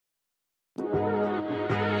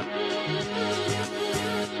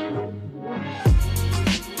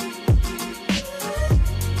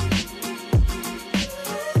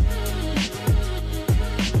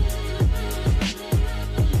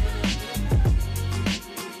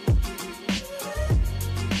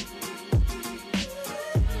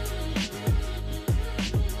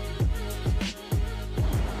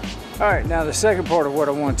All right, now the second part of what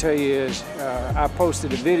I want to tell you is I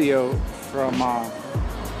posted a video from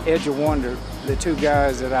Edge of Wonder, the two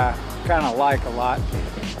guys that I kind of like a lot.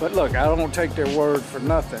 But look, I don't take their word for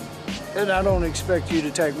nothing. And I don't expect you to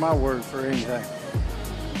take my word for anything.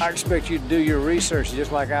 I expect you to do your research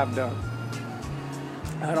just like I've done.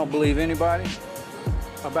 I don't believe anybody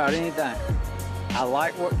about anything. I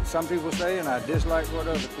like what some people say and I dislike what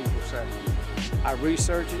other people say. I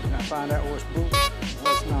research it and I find out what's bull and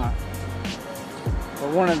what's not.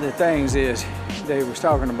 But one of the things is they was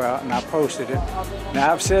talking about, and I posted it.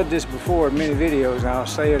 Now I've said this before in many videos and I'll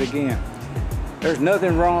say it again. There's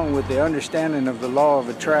nothing wrong with the understanding of the law of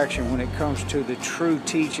attraction when it comes to the true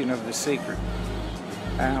teaching of the secret.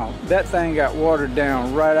 Now, that thing got watered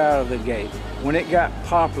down right out of the gate. When it got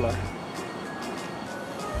popular,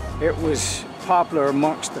 it was popular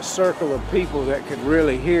amongst the circle of people that could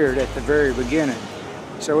really hear it at the very beginning.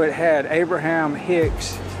 So it had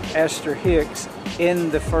Abraham-Hicks, Esther Hicks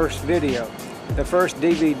in the first video, the first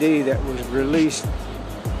DVD that was released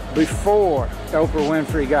before Oprah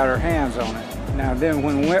Winfrey got her hands on it. Now then,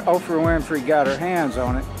 when Oprah Winfrey got her hands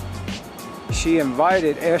on it, she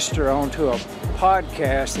invited Esther onto a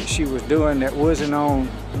podcast that she was doing that wasn't on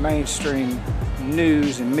mainstream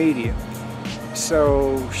news and media.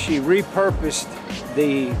 So she repurposed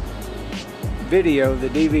the video, the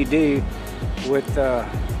DVD, with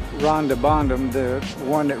Rhonda Bondum, the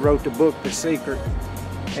one that wrote the book, The Secret.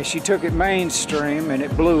 And she took it mainstream and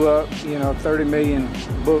it blew up, you know, 30 million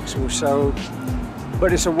books were sold.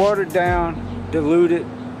 But it's a watered down, diluted,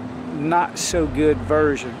 not so good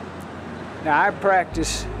version. Now I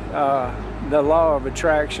practice the law of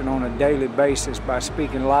attraction on a daily basis by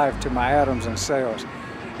speaking life to my atoms and cells.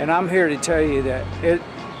 And I'm here to tell you that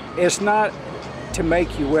it's not to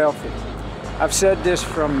make you wealthy. I've said this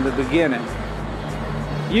from the beginning.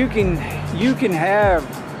 You can have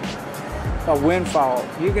a windfall,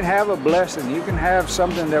 you can have a blessing, you can have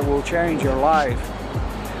something that will change your life,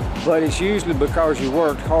 but it's usually because you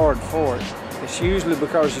worked hard for it. It's usually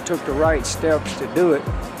because you took the right steps to do it,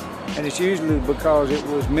 and it's usually because it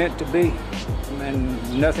was meant to be,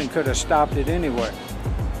 and nothing could have stopped it anyway.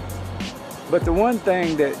 But the one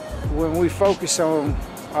thing that when we focus on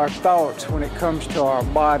our thoughts when it comes to our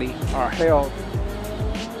body, our health,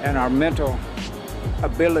 and our mental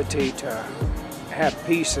ability to have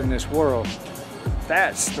peace in this world,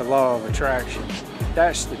 that's the law of attraction.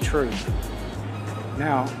 That's the truth.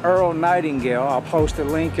 Now, Earl Nightingale, I'll post a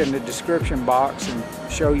link in the description box and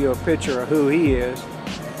show you a picture of who he is.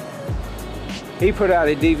 He put out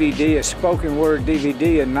a DVD, a spoken word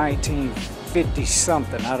DVD in 1950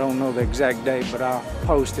 something. I don't know the exact date, but I'll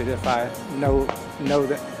post it if I know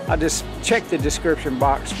that. I'll just check the description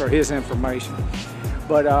box for his information.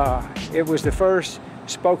 But it was the first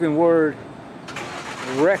spoken word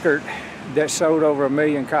record that sold over 1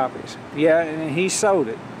 million copies. Yeah, and he sold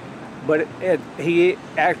it, but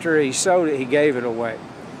after he sold it, he gave it away.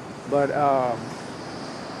 But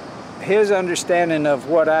his understanding of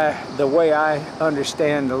the way I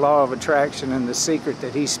understand the law of attraction and the secret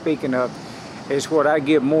that he's speaking of is what I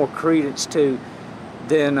give more credence to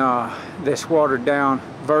than this watered down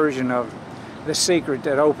version of the secret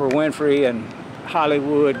that Oprah Winfrey and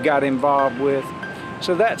Hollywood got involved with.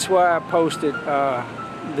 So that's why I posted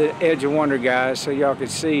the Edge of Wonder guys, so y'all could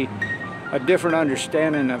see a different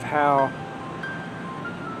understanding of how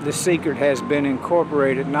the secret has been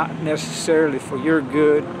incorporated, not necessarily for your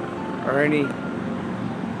good or any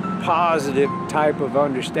positive type of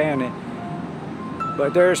understanding,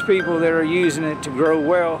 but there's people that are using it to grow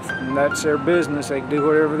wealth, and that's their business. They can do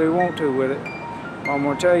whatever they want to with it. I'm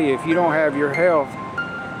gonna tell you, if you don't have your health,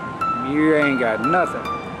 you ain't got nothing.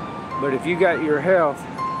 But if you got your health,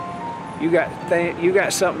 you got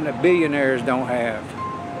something that billionaires don't have.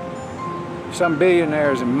 Some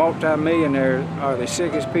billionaires and multimillionaires are the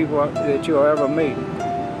sickest people that you'll ever meet.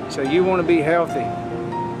 So you want to be healthy.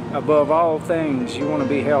 Above all things, you want to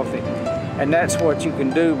be healthy. And that's what you can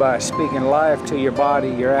do by speaking life to your body,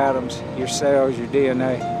 your atoms, your cells, your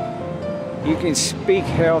DNA. You can speak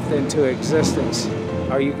health into existence,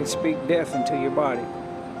 or you can speak death into your body.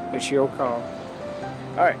 It's your call.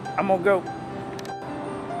 All right, I'm gonna go.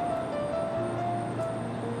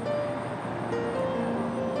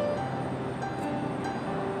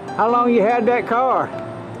 How long you had that car?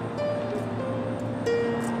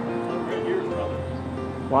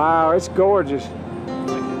 Wow, it's gorgeous.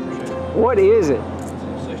 What is it?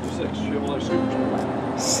 66 Chevrolet Super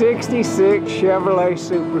Sport. 66 Chevrolet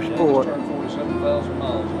Super Sport. Yeah, 47,000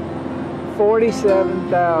 miles.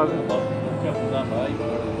 47,000.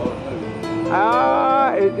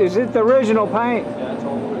 Is it the original paint? Yeah, it's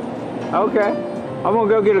all original. Okay. I'm gonna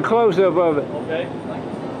go get a close-up of it. Okay, thank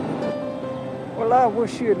you. Well, I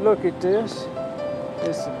wish you'd look at this.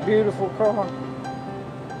 It's a beautiful car.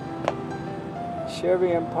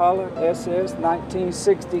 Chevy Impala SS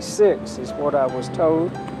 1966 is what I was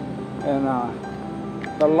told. And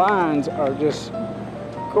the lines are just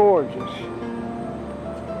gorgeous.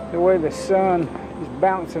 The way the sun is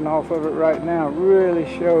bouncing off of it right now really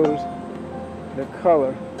shows the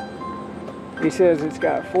color. He says it's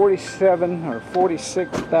got 47 or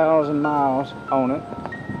 46,000 miles on it.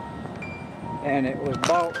 And it was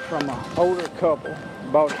bought from an older couple,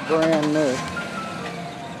 bought it brand new.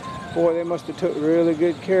 Boy, they must have took really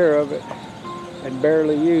good care of it and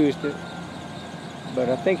barely used it. But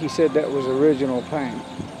I think he said that was original paint.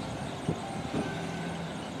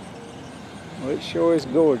 Well, it sure is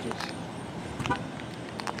gorgeous.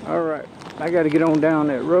 All right, I got to get on down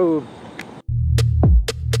that road.